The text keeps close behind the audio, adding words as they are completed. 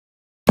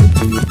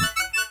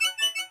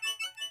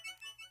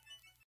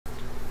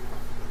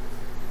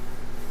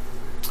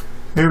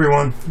Hey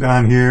everyone,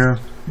 Don here.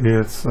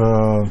 It's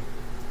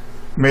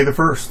May the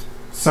 1st,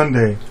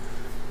 Sunday,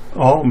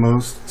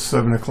 almost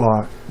 7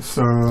 o'clock.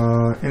 So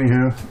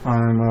anywho,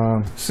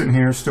 I'm sitting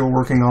here still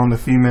working on the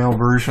female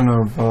version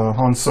of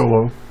Han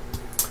Solo.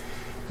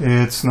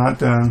 It's not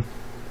done,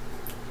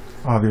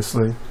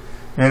 obviously.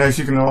 And as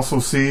you can also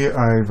see,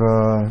 I've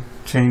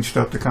changed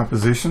up the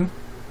composition.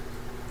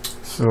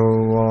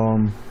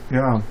 So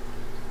yeah.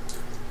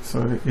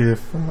 So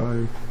if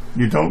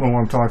you don't know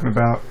what I'm talking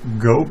about,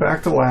 go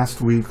back to last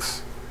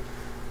week's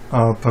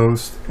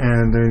post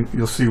and then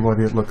you'll see what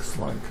it looks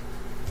like.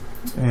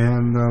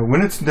 And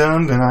when it's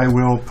done, then I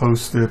will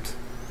post it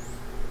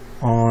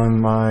on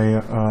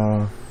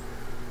my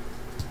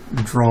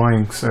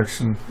drawing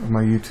section of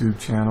my YouTube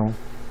channel,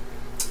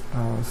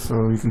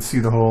 so you can see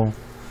the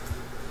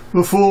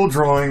full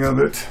drawing of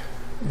it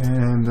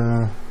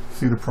and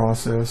see the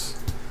process,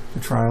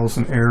 the trials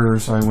and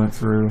errors I went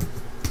through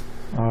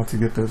to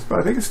get this.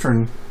 But I think it's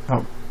turned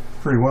out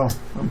pretty well.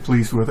 I'm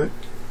pleased with it,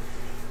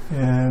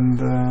 and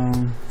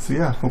so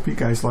yeah, hope you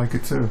guys like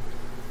it too.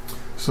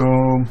 So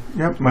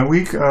yep, my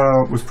week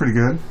was pretty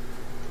good.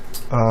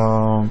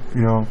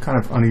 You know, kind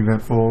of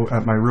uneventful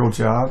at my real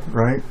job,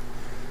 right?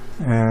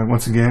 And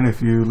once again,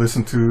 if you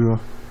listen to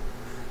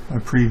my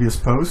previous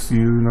posts,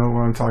 you know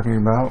what I'm talking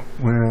about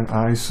when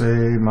I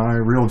say my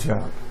real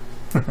job.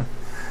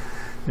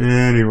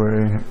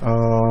 Anyway,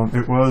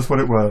 it was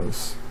what it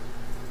was.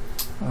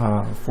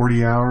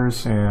 40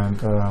 hours, and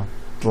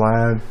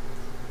glad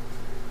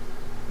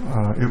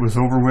it was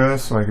over with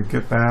so I could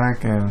get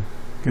back and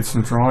get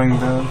some drawing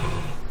done.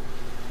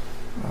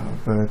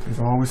 But it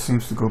always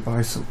seems to go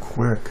by so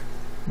quick,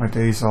 my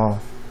days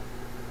off.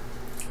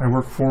 I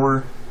work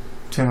 4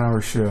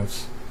 10-hour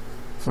shifts,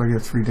 so I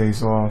get 3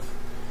 days off.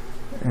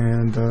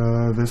 And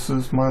this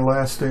is my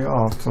last day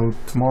off, so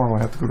tomorrow I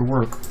have to go to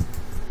work.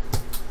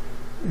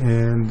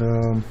 And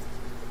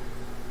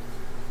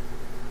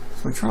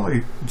so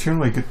I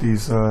generally get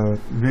these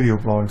video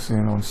blogs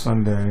in on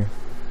Sunday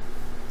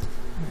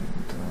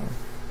and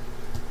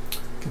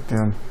get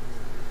them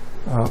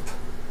up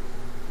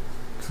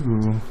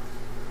to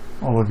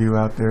all of you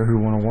out there who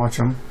want to watch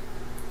them.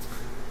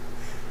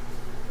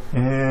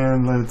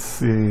 And let's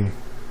see,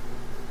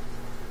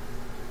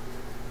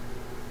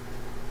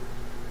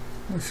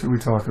 what should we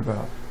talk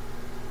about?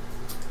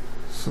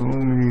 So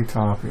many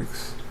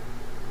topics.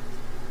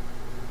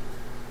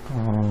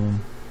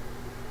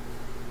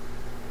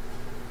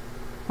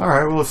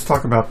 Alright, well, let's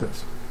talk about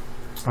this.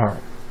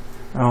 Alright,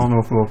 I don't know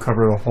if we'll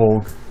cover the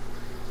whole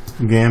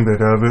gambit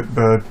of it,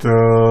 but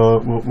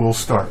we'll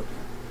start.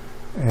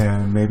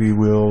 And maybe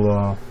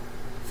we'll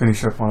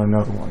finish up on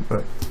another one.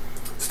 But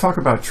let's talk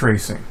about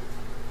tracing.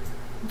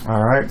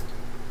 Alright?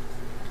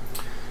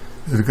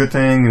 Is it a good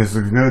thing? Is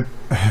it a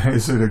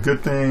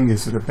good thing?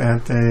 Is it a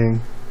bad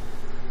thing?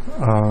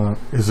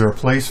 Is there a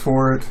place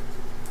for it?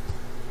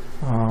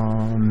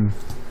 Can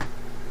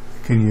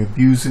you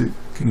abuse it?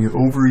 Can you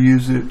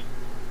overuse it?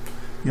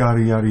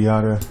 Yada yada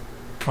yada.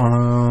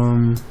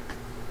 I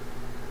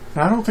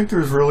don't think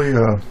there's really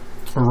a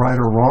right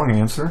or wrong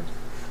answer.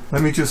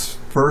 Let me just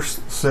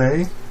first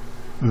say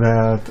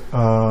that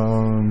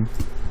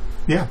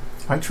yeah,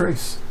 I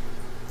trace.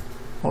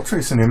 I'll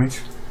trace an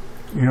image.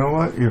 You know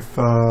what? If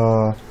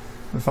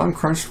I'm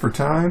crunched for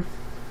time,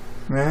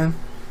 man,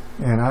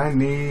 and I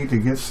need to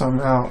get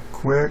something out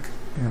quick,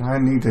 and I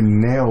need to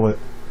nail it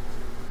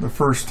the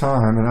first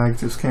time, and I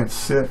just can't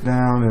sit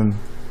down and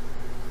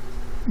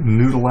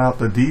noodle out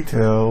the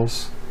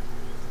details,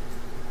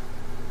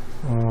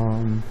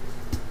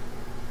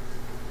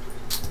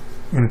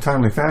 in a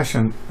timely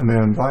fashion, and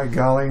then by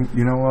golly,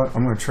 you know what,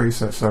 I'm going to trace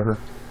that sucker.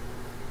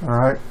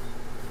 Alright,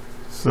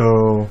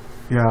 so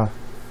yeah,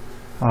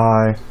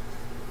 hi,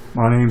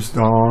 my name's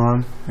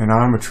Don and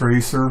I'm a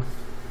tracer.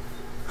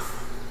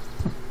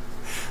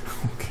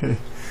 Okay,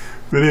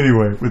 but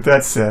anyway, with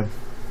that said,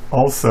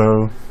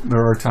 also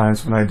there are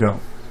times when I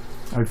don't.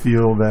 I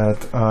feel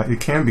that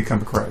it can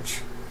become a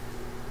crutch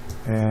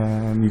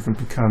and you can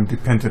become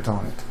dependent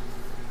on it.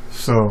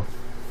 So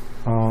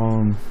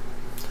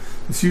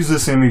let's use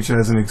this image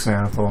as an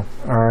example.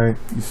 Alright,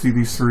 you see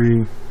these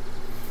three,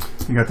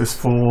 you got this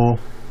full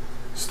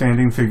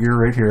standing figure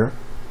right here.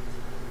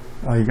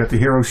 You got the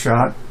hero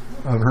shot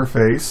of her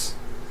face,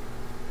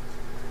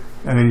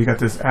 and then you got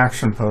this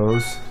action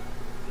pose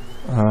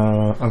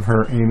of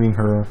her aiming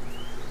her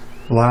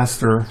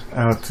blaster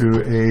out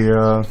to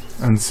a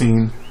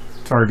unseen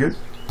target.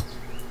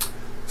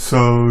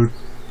 So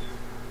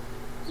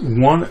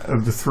one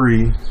of the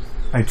three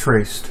I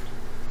traced.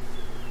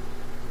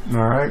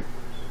 Alright,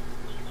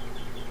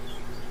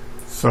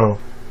 so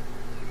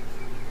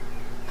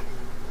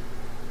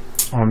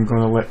I'm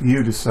going to let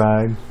you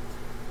decide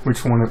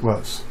which one it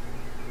was.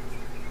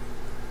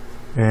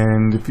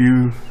 And if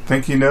you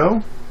think you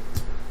know,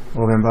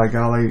 well then by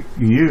golly,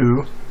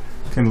 you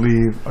can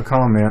leave a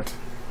comment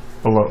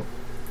below.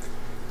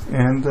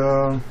 And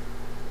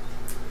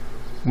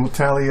we'll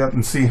tally up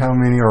and see how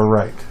many are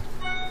right.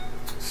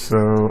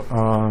 So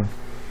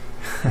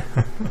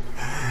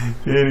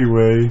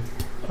anyway,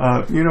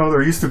 You know,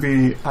 there used to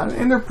be,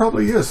 and there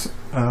probably is,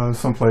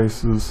 some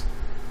places,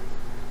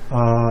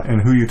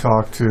 and who you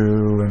talk to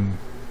and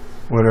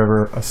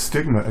whatever, a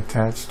stigma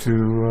attached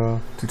to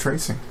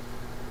tracing.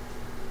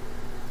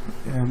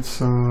 And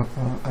so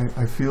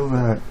I feel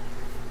that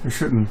there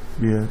shouldn't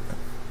be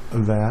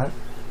that.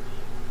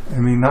 I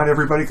mean, not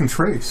everybody can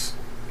trace.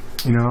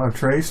 You know, I've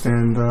traced,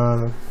 and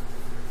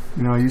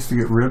you know, I used to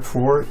get ribbed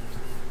for it.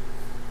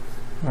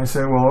 I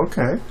say, well,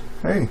 okay,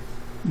 hey,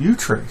 you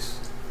trace.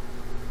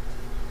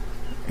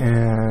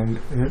 And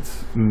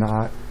it's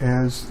not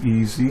as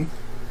easy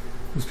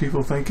as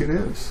people think it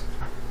is.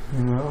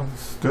 You know,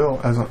 still,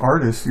 as an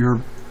artist,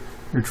 you're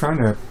trying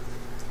to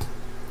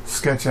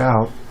sketch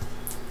out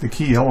the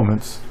key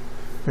elements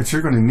that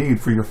you're going to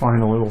need for your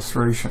final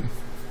illustration.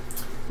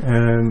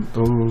 And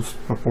those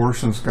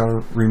proportions got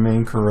to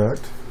remain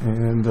correct,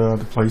 and the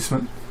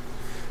placement.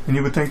 And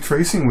you would think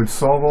tracing would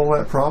solve all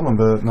that problem,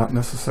 but not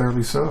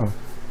necessarily so.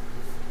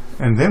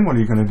 And then what are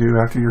you going to do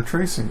after you're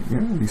tracing? You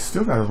know, you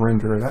still got to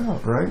render it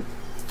out, right?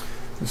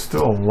 There's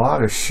still a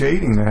lot of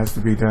shading that has to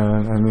be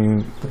done. I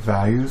mean, the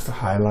values, the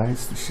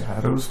highlights, the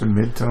shadows, the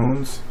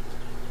midtones.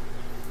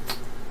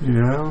 You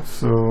know,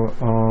 so,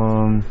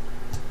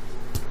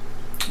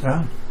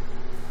 yeah.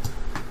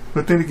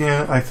 But then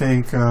again, I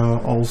think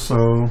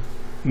also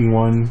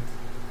one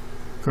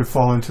could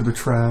fall into the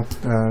trap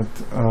that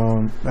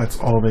that's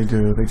all they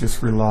do. They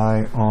just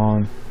rely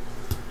on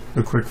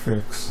the quick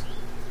fix.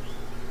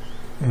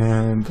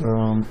 And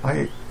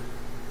I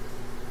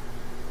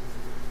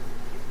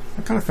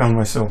kind of found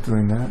myself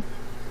doing that,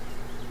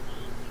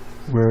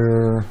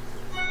 where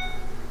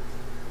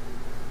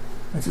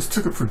I just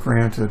took it for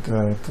granted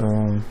that,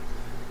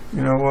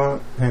 you know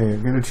what, hey, I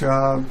get a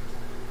job,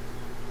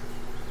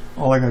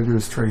 all I gotta do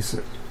is trace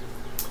it.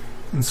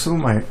 And so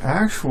my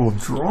actual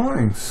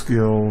drawing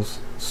skills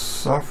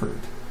suffered.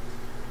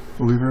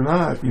 Believe it or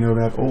not, you know,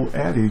 that old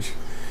adage,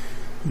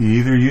 you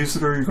either use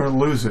it or you're going to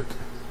lose it.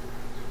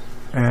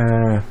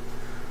 And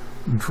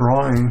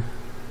drawing,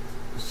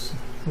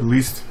 at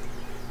least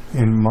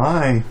in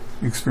my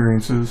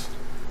experiences,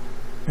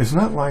 is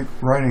not like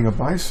riding a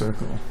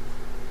bicycle.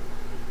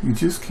 You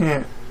just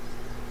can't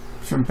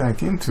jump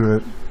back into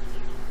it.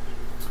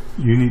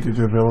 You need to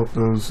develop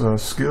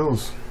those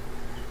skills.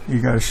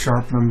 You got to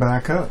sharpen them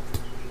back up.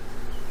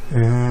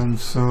 And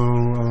so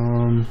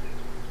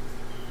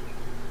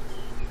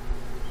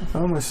I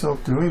found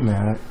myself doing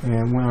that,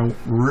 and when I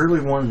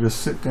really wanted to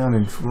sit down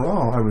and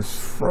draw, I was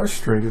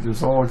frustrated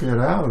as all get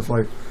out. I was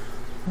like,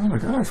 oh my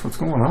gosh, what's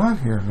going on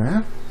here,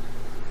 man?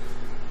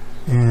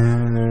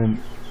 And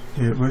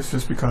it was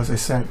just because I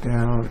sat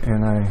down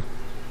and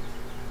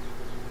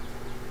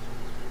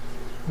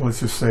let's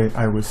just say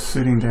I was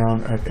sitting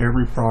down at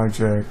every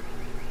project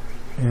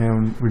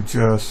and would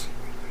just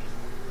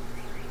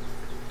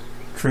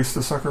trace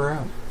the sucker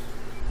out,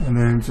 and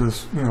then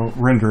just, you know,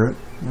 render it.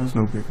 There's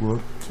no big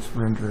whoop, just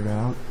render it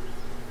out.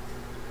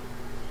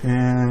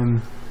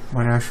 And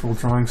my actual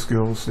drawing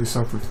skills, they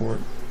suffered for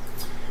it.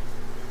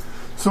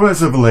 So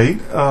as of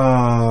late,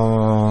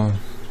 I've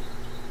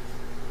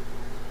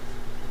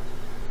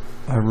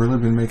really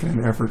been making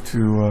an effort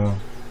to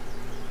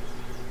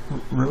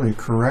really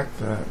correct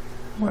that.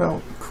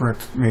 Well,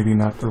 correct maybe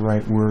not the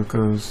right word,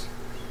 because,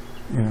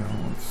 you know,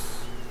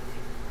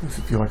 it makes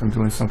me feel like I'm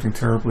doing something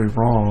terribly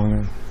wrong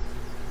and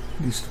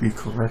it needs to be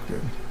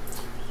corrected.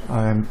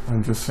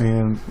 I'm just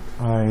saying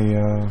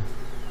I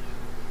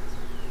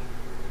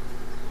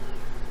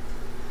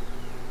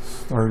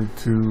started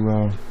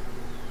to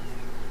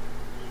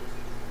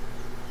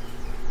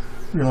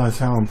realize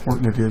how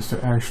important it is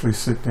to actually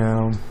sit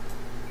down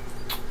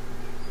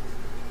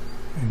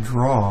and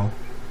draw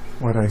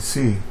what I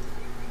see,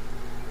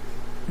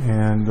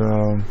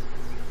 and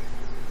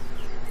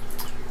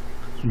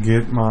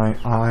get my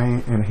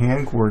eye and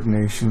hand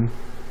coordination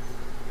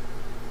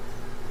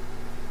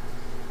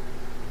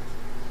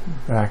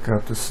back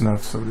up to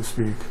snuff, so to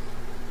speak.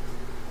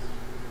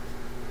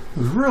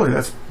 Because really,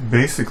 that's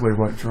basically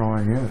what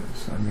drawing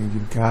is. I mean,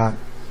 you've got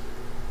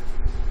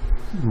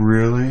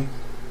really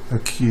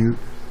acute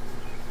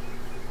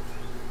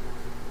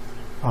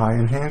eye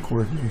and hand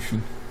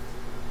coordination,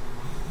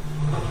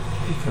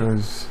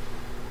 because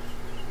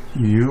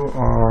you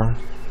are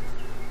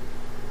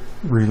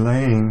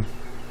relaying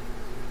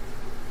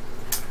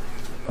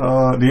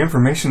the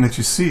information that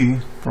you see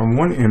from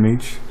one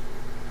image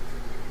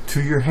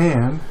to your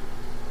hand,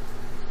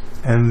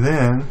 and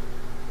then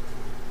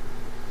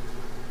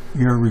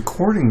you're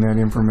recording that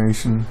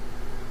information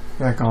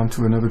back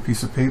onto another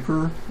piece of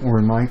paper, or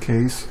in my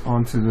case,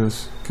 onto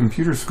this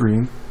computer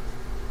screen.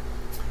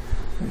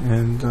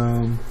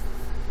 And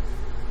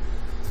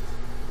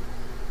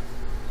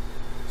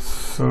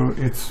so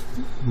it's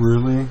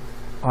really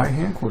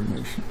eye-hand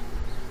coordination.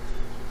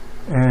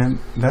 And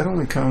that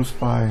only comes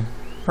by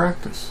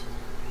practice.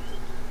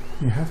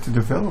 You have to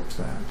develop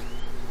that.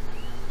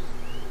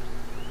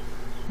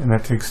 And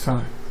that takes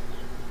time.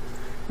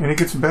 And it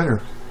gets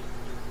better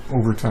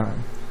over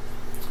time.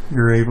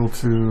 You're able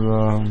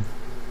to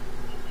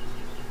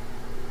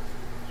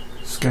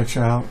sketch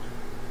out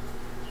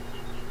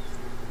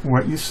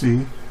what you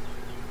see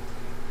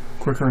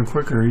quicker and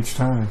quicker each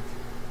time.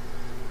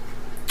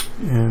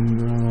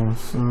 And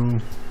so,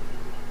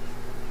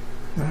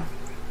 yeah.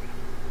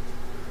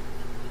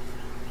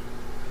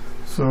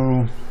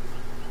 So,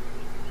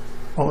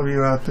 all of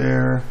you out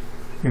there,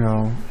 you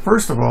know,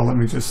 first of all, let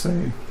me just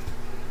say,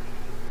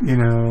 you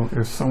know,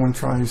 if someone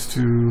tries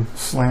to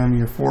slam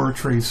you for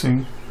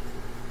tracing,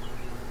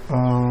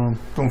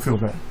 don't feel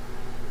bad.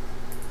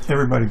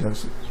 Everybody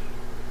does it.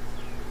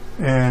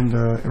 And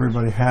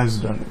everybody has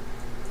done it.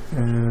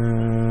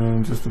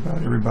 And just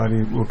about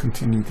everybody will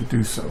continue to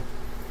do so.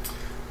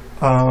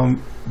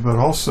 But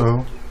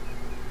also,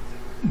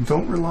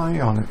 don't rely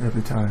on it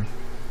every time.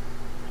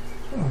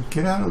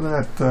 Get out of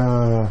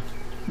that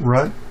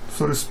rut,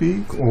 so to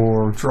speak,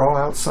 or draw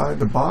outside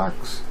the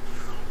box,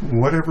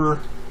 whatever,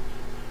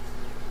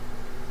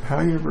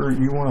 however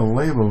you want to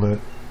label it,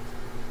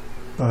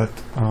 but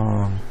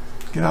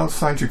get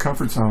outside your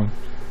comfort zone.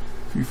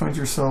 If you find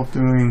yourself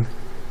doing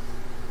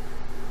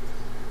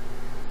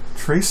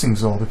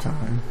tracings all the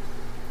time,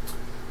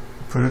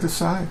 put it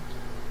aside,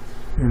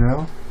 you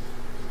know,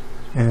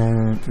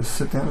 and just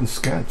sit down and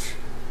sketch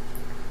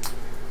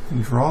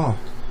and draw.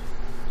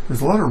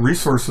 There's a lot of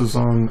resources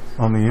on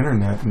the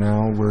internet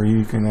now where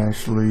you can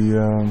actually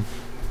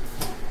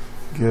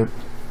get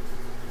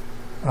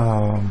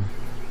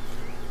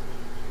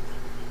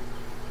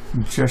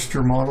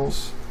gesture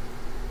models,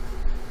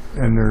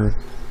 and they're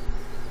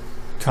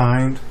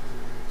timed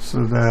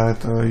so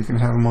that you can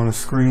have them on a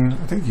screen.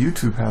 I think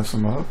YouTube has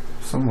them up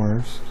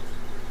somewheres.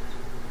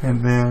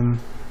 And then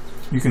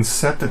you can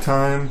set the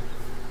time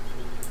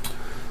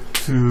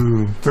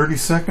to 30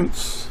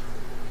 seconds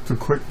to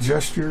quick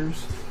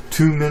gestures,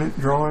 2-minute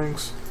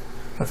drawings,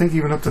 I think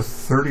even up to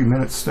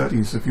 30-minute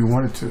studies if you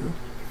wanted to.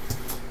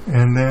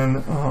 And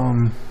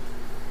then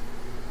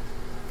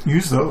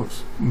use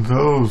those.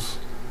 Those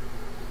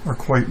are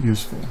quite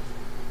useful.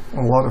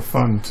 A lot of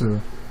fun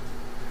too.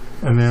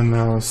 And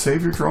then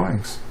save your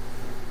drawings.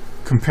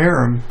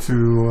 Compare them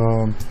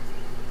to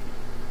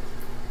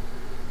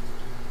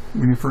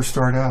when you first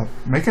start out.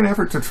 Make an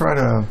effort to try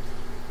to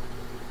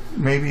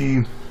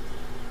maybe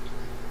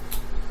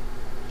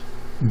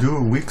do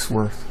a week's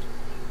worth.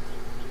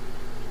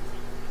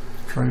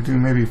 Try to do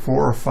maybe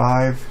 4 or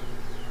 5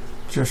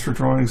 gesture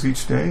drawings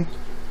each day,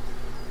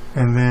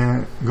 and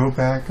then go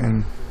back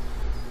and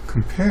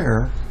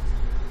compare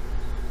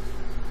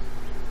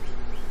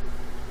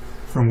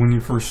from when you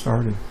first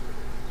started.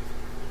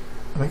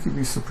 I think you'd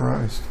be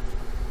surprised,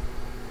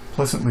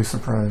 pleasantly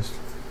surprised,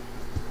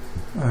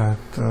 at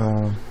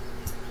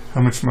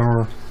how much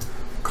more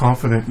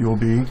confident you'll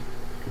be,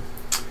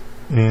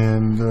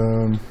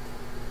 and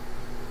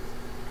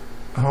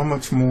how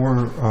much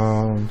more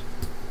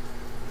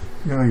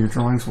you know, your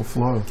drawings will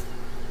flow.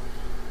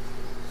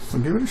 So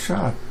give it a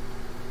shot.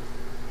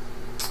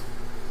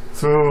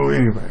 So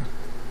anyway,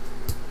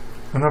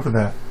 enough of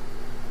that.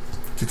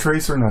 To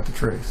trace or not to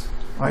trace?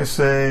 I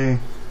say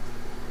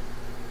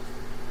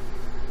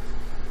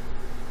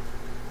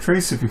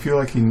trace if you feel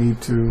like you need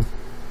to,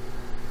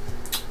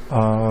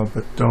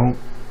 but don't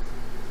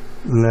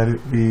let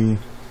it be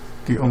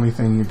the only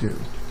thing you do.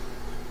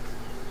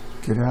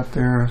 Get out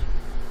there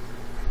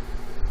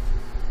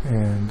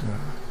and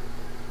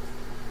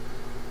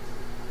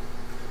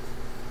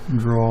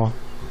draw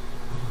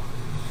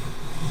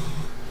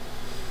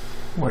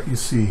what you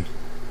see.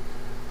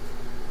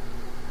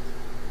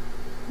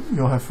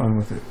 You'll have fun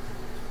with it.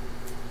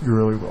 You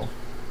really will.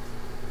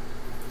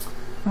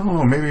 I don't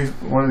know, maybe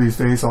one of these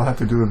days I'll have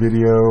to do a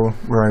video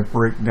where I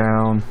break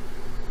down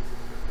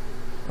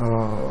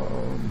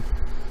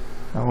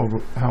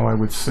how I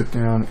would sit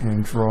down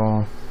and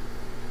draw,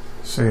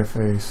 say, a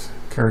face,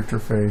 character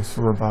face,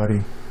 or a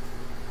body.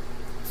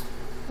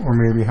 Or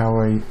maybe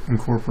how I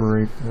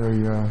incorporate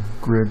a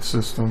grid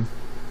system.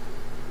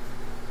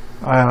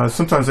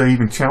 Sometimes I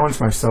even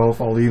challenge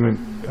myself. I'll even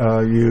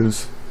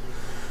use,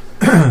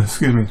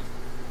 excuse me,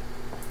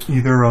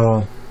 either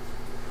a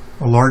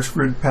large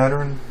grid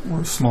pattern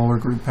or a smaller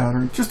grid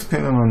pattern, just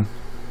depending on,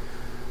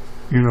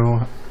 you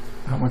know,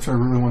 how much I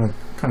really want to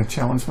kind of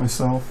challenge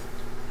myself.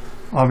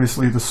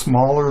 Obviously, the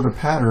smaller the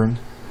pattern,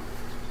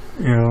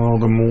 you know,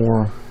 the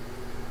more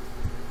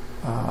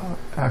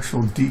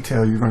actual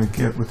detail you're going to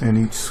get within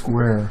each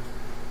square,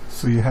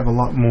 so you have a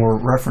lot more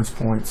reference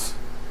points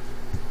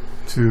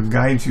to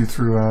guide you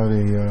throughout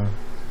a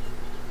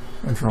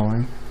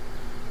drawing.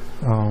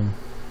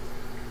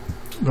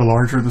 The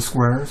larger the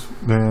squares,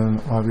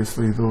 then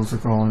obviously those are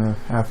going to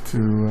have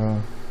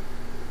to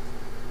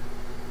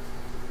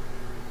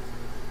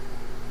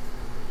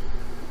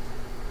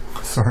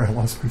sorry, I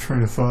lost my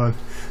train of thought.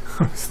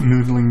 I was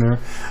noodling there.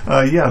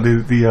 Yeah,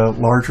 the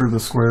larger the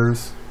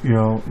squares, you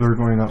know, they're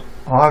going to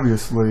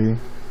obviously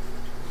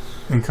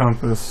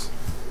encompass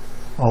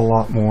a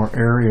lot more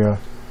area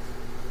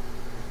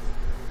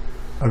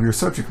of your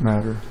subject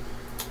matter.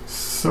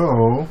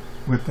 So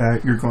with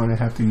that, you're going to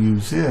have to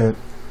use it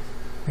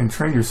and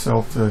train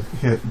yourself to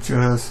hit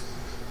just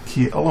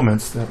key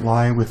elements that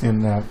lie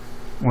within that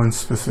one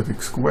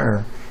specific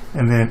square,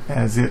 and then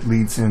as it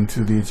leads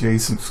into the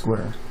adjacent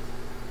square.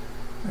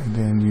 and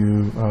then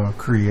you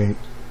create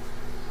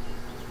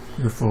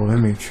your full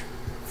image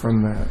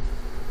from that.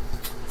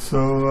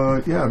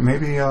 So yeah,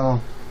 maybe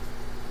I'll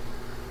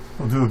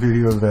do a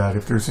video of that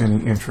if there's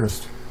any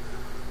interest.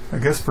 I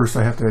guess first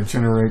I have to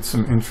generate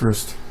some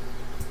interest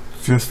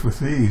just with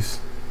these.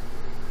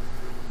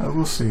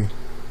 We'll see.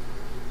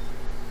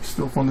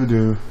 Still fun to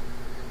do,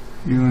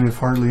 even if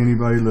hardly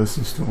anybody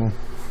listens to them.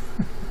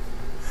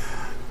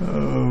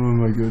 Oh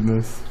my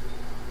goodness.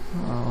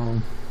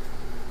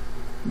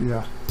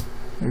 Yeah,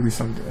 maybe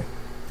someday.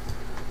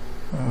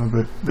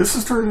 But this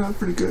is turning out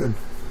pretty good.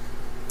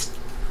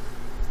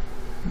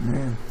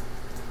 Man.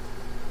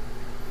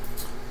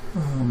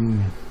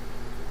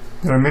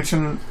 Did I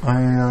mention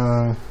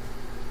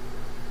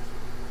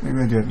maybe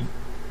I didn't.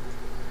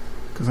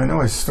 Because I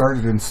know I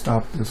started and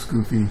stopped this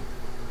goofy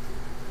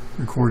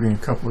recording a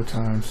couple of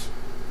times.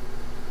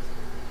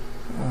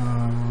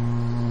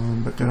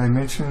 But did I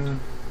mention,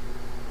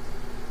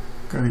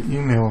 got an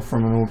email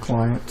from an old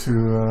client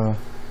to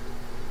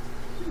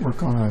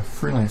work on a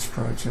freelance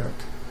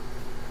project.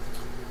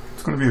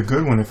 It's going to be a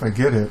good one if I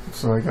get it.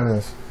 So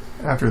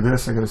after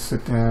this I gotta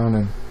sit down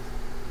and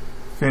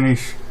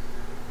finish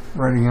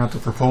writing out the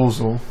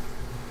proposal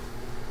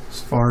as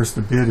far as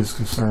the bid is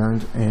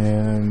concerned,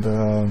 and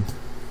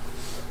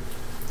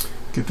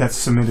get that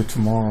submitted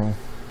tomorrow.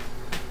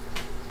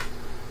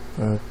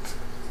 But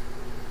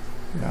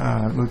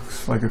yeah, it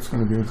looks like it's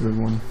going to be a good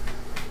one.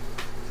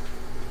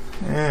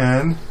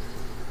 And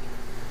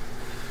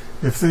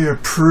if they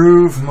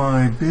approve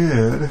my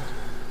bid,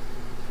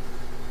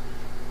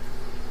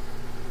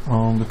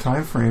 the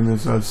time frame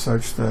is as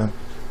such that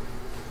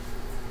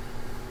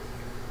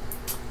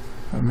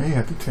I may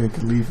have to take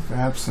a leave of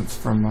absence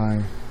from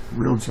my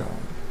real job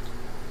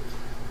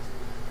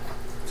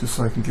just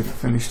so I can get it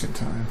finished in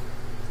time.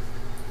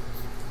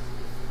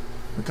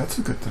 But that's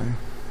a good thing.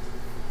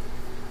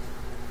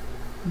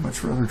 I'd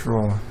much rather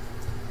draw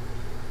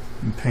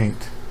and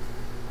paint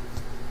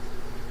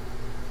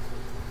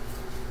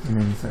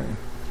than anything.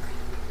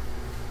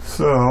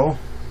 So,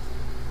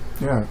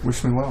 yeah,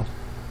 wish me well.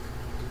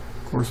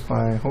 Of course,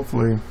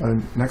 hopefully by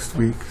next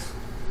week's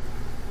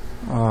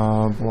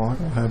blog,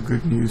 I'll have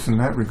good news in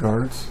that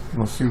regards.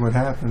 We'll see what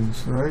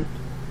happens, right?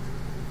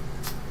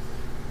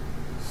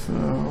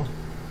 So,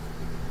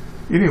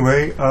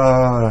 anyway,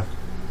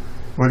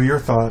 what are your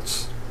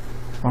thoughts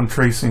on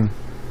tracing?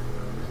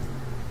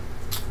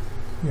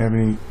 You have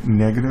any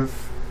negative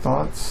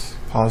thoughts,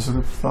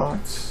 positive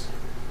thoughts,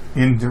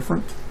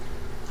 indifferent?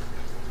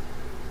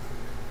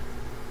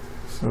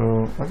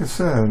 So, like I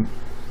said,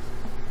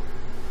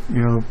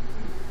 you know,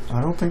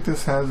 I don't think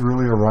this has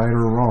really a right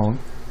or wrong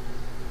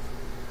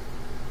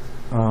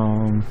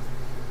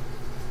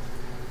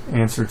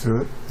answer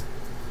to it.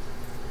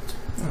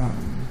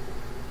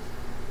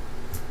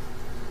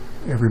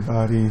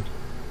 Everybody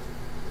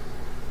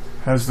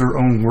has their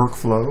own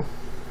workflow,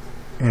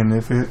 and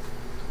if it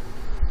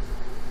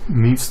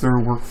meets their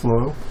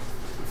workflow,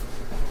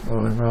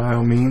 well, by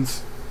all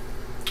means,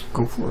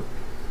 go for it.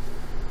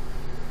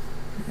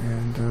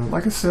 And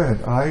like I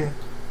said, I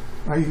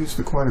used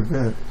it quite a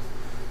bit,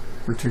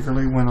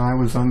 particularly when I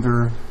was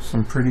under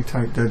some pretty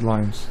tight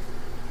deadlines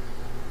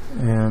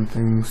and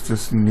things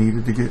just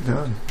needed to get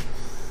done.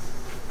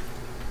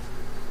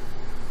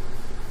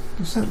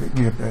 Does that make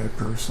me a bad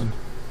person?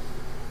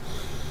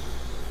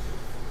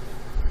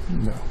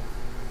 No.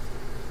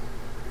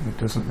 It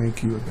doesn't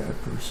make you a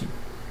bad person.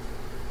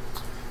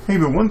 Hey,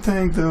 but one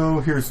thing though,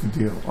 here's the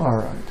deal.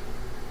 Alright.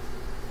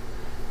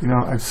 You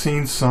know, I've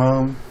seen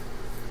some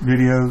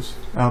videos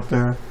out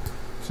there,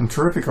 some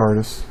terrific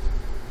artists,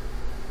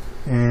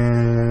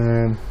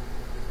 and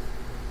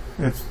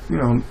it's, you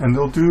know, and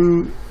they'll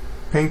do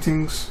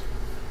paintings,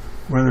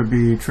 whether it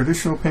be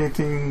traditional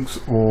paintings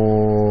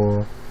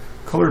or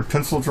colored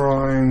pencil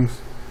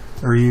drawings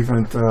or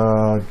even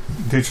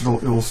digital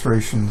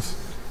illustrations.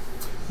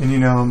 And you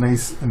know, and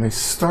they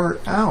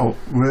start out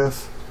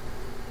with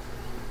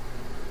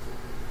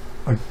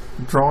a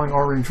drawing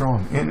already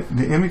drawn, and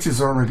the image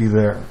is already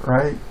there,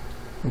 right?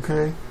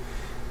 Okay?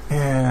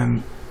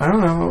 And I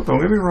don't know, don't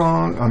get me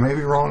wrong, I may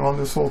be wrong on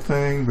this whole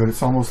thing, but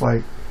it's almost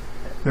like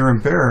they're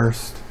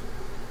embarrassed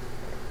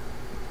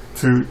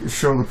to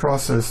show the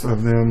process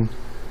of them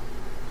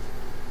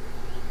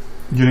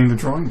getting the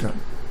drawing done.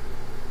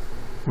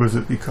 Was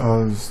it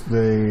because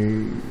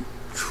they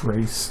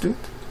traced it?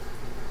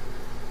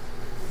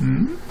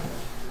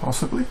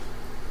 Possibly.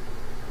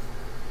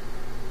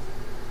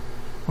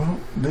 Well,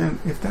 then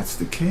if that's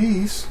the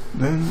case,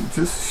 then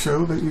just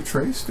show that you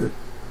traced it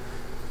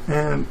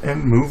and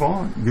move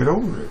on, get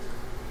over it.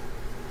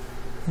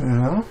 You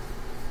know?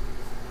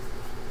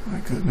 My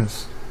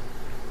goodness.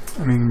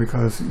 I mean,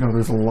 because, you know,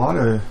 there's a lot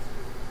of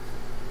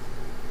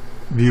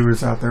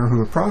viewers out there who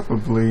would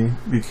probably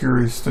be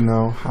curious to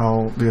know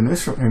how the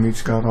initial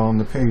image got on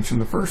the page in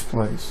the first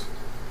place,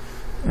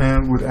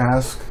 and would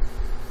ask,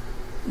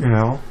 you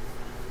know,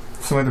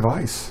 some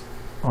advice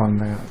on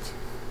that.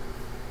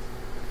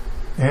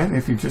 And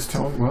if you just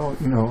tell them, well,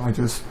 you know, I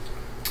just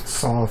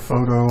saw a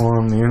photo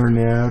on the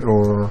internet,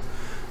 or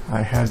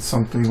I had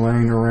something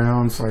laying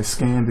around, so I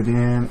scanned it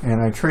in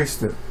and I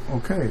traced it.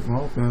 Okay,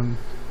 well then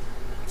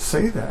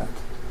say that.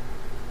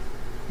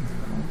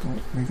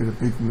 Don't make it a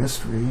big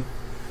mystery.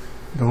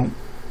 Don't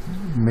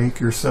make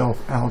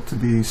yourself out to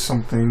be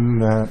something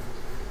that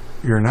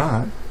you're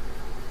not.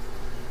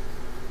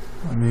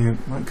 I mean,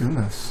 my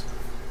goodness.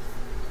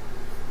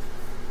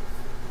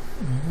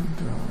 And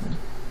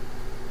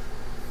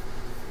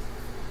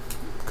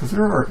because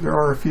there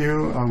are a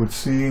few I would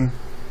see,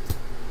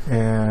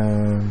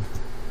 and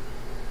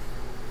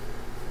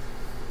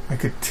I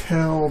could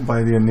tell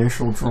by the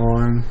initial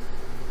drawing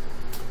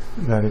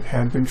that it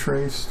had been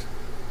traced.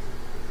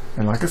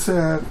 And like I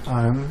said,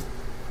 I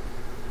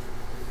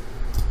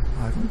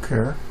don't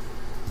care,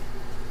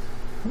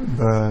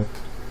 but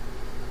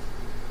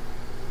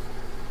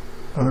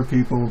other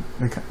people,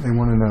 they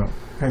want to know,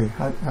 hey,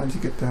 how'd you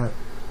get that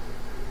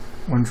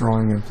one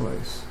drawing in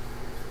place?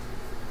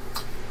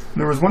 And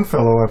there was one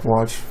fellow I've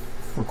watched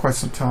for quite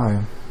some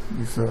time.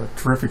 He's a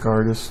terrific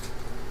artist.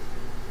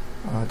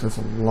 Does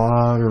a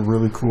lot of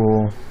really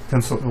cool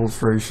pencil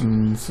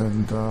illustrations,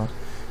 and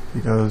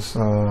he does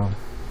some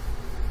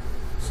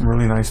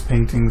really nice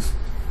paintings.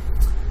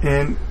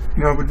 And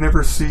you know, I would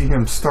never see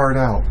him start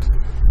out,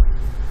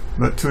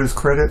 but to his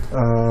credit,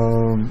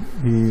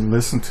 he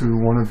listened to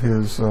one of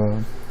his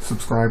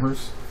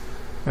subscribers,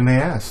 and they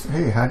asked,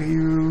 hey, how do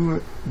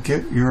you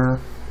get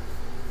your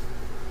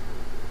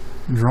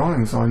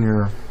drawings on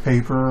your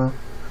paper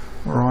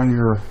or on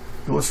your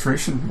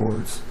illustration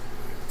boards?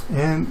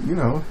 And you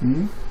know,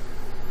 he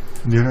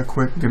did a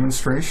quick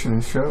demonstration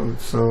and showed,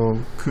 so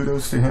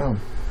kudos to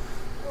him.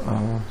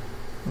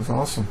 It was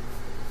awesome.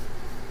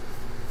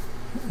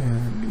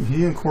 And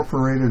he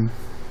incorporated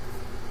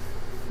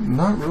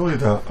not really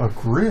a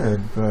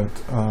grid, but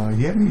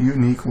he had a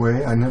unique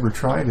way. I never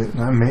tried it,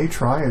 and I may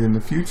try it in the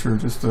future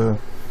just to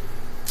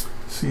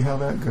see how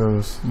that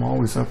goes. I'm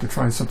always up to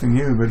trying something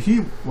new. But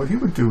what he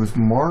would do is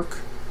mark,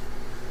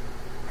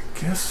 I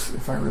guess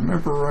if I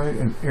remember right,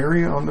 an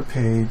area on the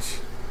page,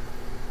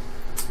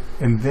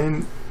 and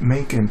then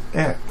make an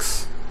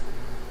X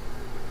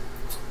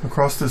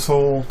across this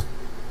whole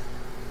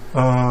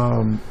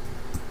drawing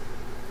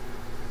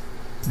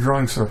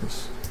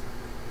surface.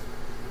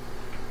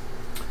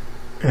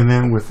 And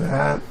then with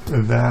that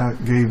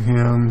gave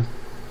him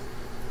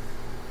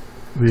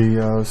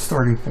the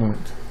starting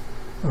point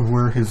of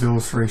where his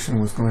illustration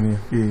was going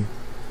to be.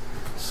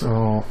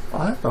 So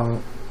I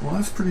thought, well,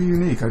 that's pretty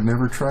unique. I'd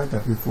never tried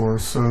that before.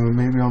 So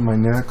maybe on my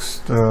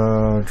next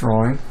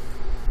drawing,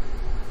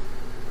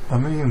 I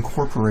may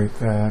incorporate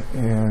that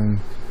and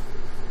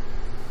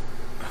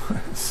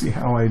see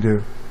how I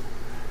do.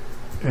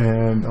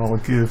 And I'll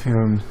give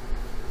him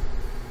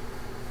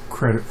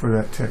credit for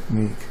that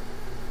technique.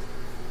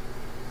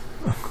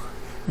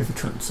 If it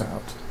turns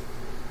out.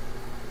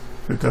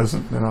 If it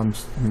doesn't, then I'm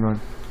going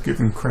to give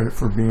him credit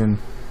for giving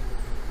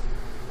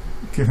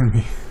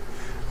me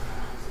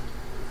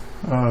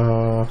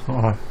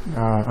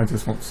I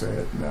just won't say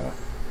it. Nah.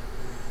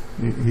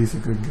 He's a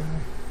good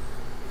guy.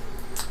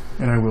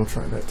 And I will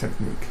try that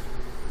technique.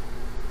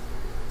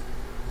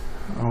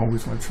 I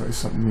always want to try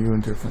something new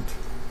and different.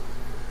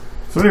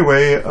 So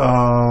anyway,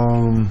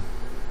 I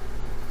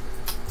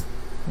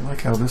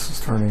like how this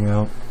is turning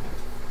out.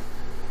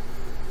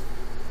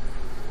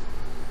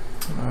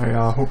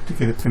 I hope to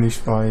get it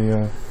finished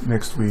by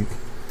next week,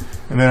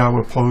 and then I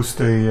will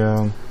post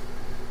a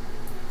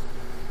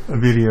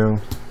video.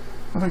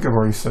 I think I've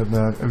already said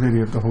that, a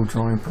video of the whole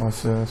drawing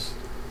process.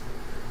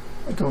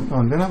 I don't know.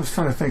 And then I was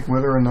trying to think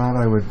whether or not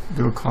I would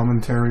do a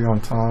commentary on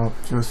top,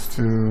 just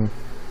to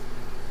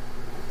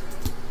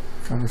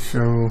kind of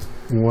show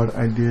what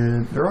I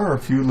did. There are a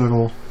few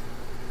little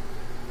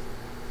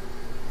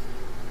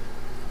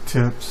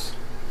tips,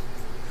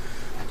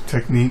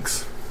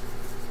 techniques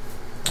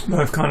that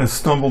I've kind of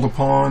stumbled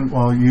upon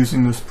while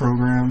using this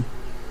program.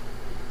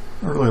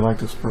 I really like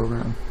this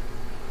program.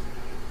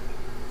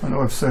 I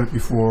know I've said it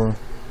before,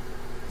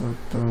 but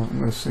I'm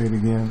going to say it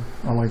again.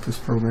 I like this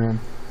program.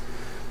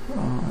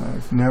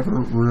 I've never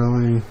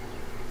really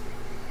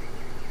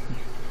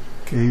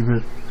gave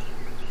it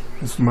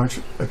as much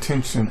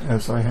attention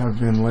as I have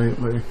been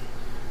lately.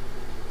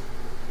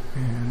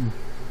 And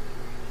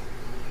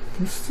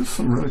there's just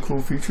some really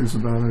cool features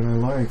about it I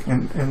like.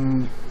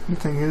 And the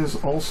thing is,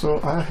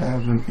 also, I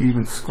haven't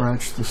even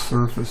scratched the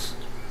surface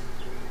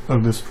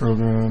of this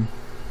program.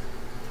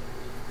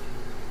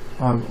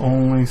 I've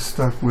only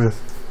stuck with,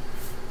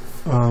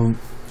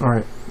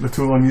 alright, the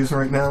tool I'm using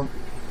right now,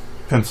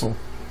 pencil.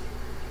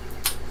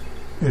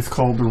 It's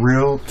called the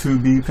Real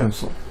 2B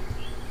pencil.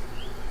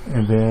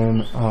 And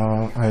then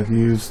I've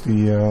used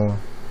the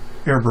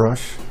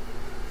airbrush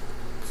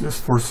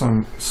just for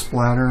some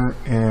splatter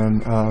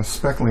and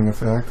speckling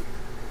effect.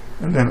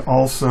 And then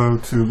also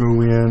to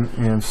go in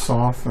and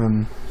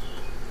soften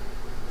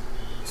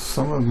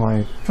some of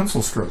my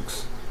pencil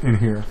strokes in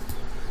here.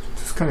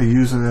 Just kind of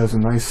use it as a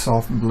nice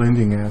soft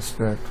blending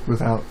aspect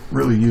without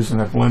really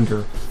using a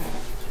blender.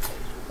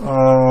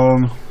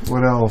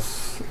 What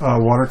else?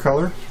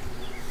 Watercolor.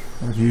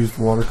 I've used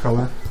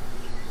watercolor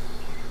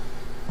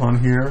on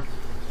here.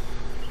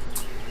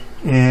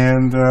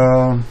 And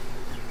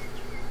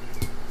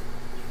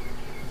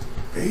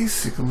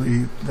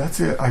basically that's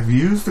it. I've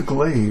used the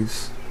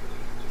glaze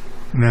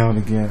now and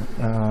again.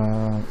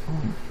 I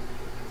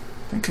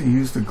think I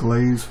used the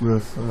glaze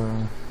with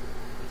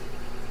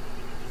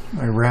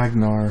my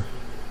Ragnar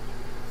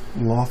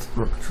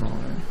Lothbrok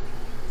drawing,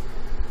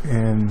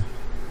 and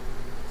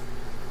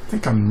I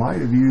think I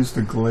might have used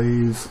the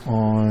glaze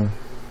on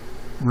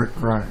Rick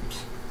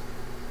Grimes.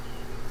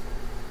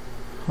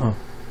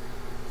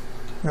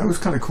 That was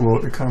kind of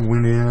cool. It kind of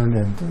went in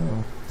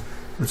and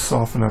would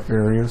soften up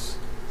areas.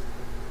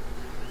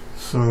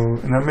 So,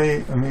 and I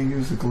may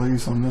use the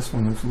glaze on this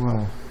one as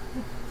well.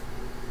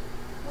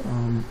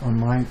 I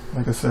might,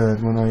 like I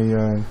said, when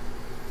I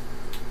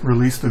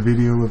release the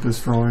video of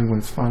this drawing, when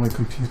it's finally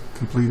completed,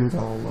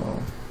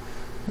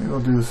 maybe I'll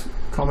do this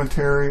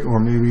commentary, or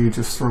maybe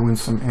just throw in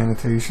some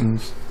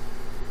annotations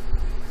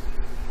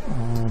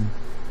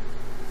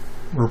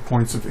where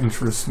points of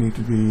interest need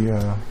to be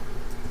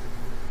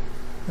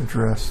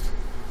addressed.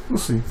 We'll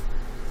see.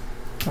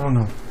 I don't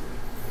know.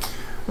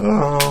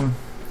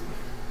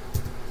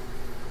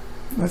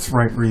 That's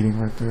right reading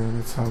right there.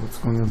 That's how it's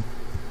going to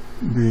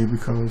be,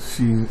 because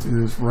she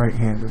is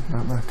right-handed,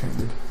 not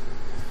left-handed.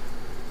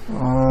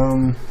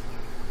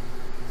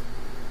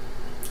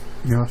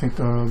 You know, I think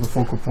the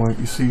focal point,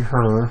 you see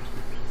her,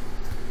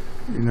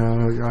 you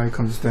know, your eye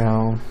comes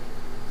down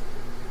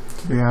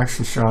to the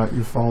action shot,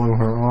 you follow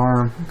her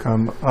arm,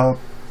 come up,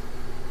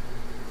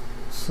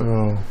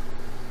 so,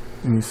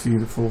 and you see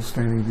the full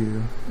standing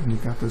view, and you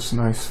got this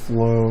nice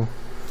flow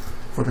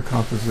for the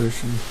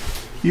composition.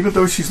 Even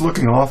though she's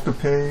looking off the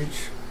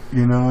page,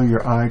 you know,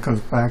 your eye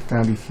comes back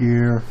down to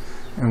here,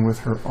 and with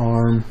her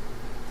arm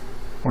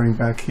pointing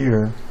back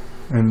here,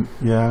 and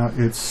yeah,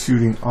 it's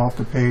shooting off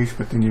the page,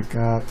 but then you've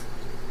got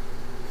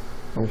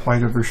the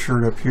white of her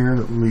shirt up here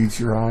that leads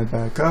your eye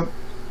back up.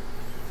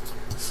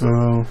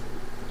 So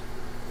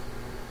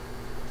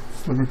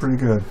it's looking pretty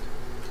good.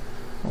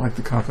 I like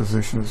the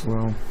composition as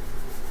well.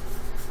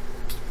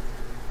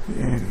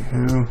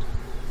 Anywho,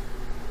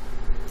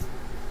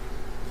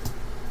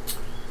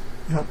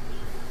 yep.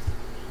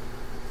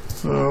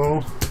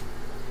 So,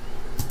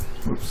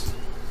 oops.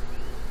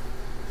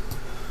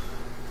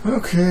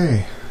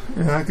 Okay,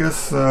 yeah, I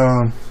guess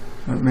that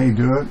may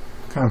do it.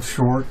 Kind of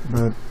short,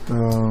 but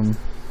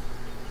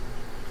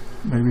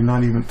maybe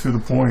not even to the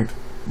point,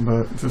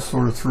 but just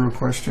sort of threw a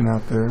question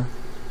out there.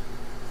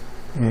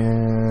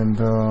 And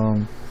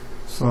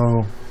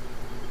so,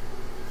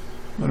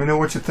 let me know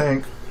what you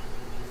think.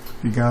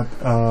 If you got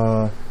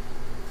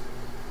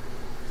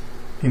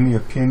any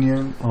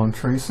opinion on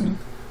tracing,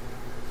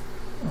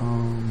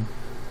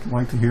 I'd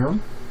like to hear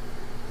them.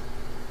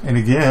 And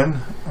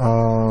again,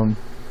 I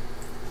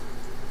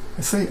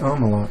say a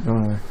lot,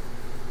 don't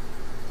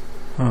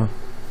I?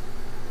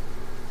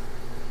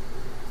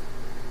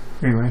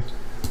 Anyway,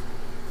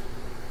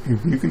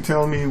 if you can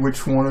tell me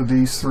which one of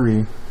these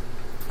three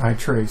I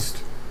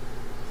traced,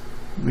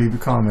 leave the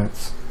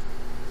comments.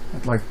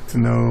 I'd like to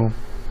know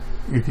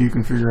if you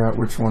can figure out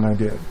which one I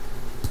did.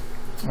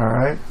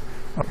 Alright?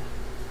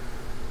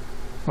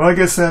 Well, I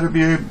guess that'd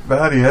be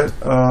about it.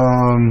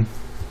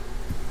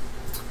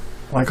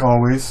 Like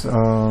always,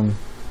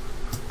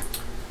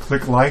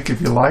 click like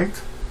if you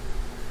liked,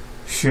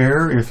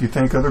 share if you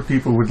think other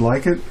people would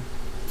like it,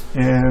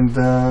 and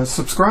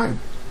subscribe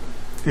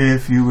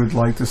if you would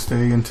like to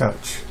stay in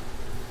touch.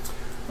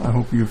 I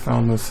hope you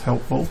found this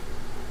helpful,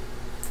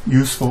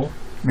 useful,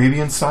 maybe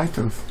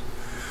insightful.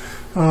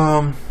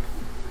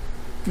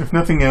 If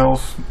nothing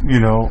else, you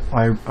know,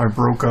 I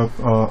broke up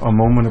a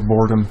moment of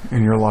boredom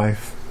in your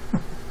life.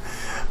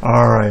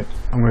 Alright,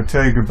 I'm going to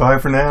tell you goodbye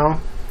for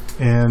now,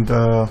 and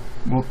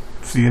we'll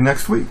see you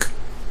next week.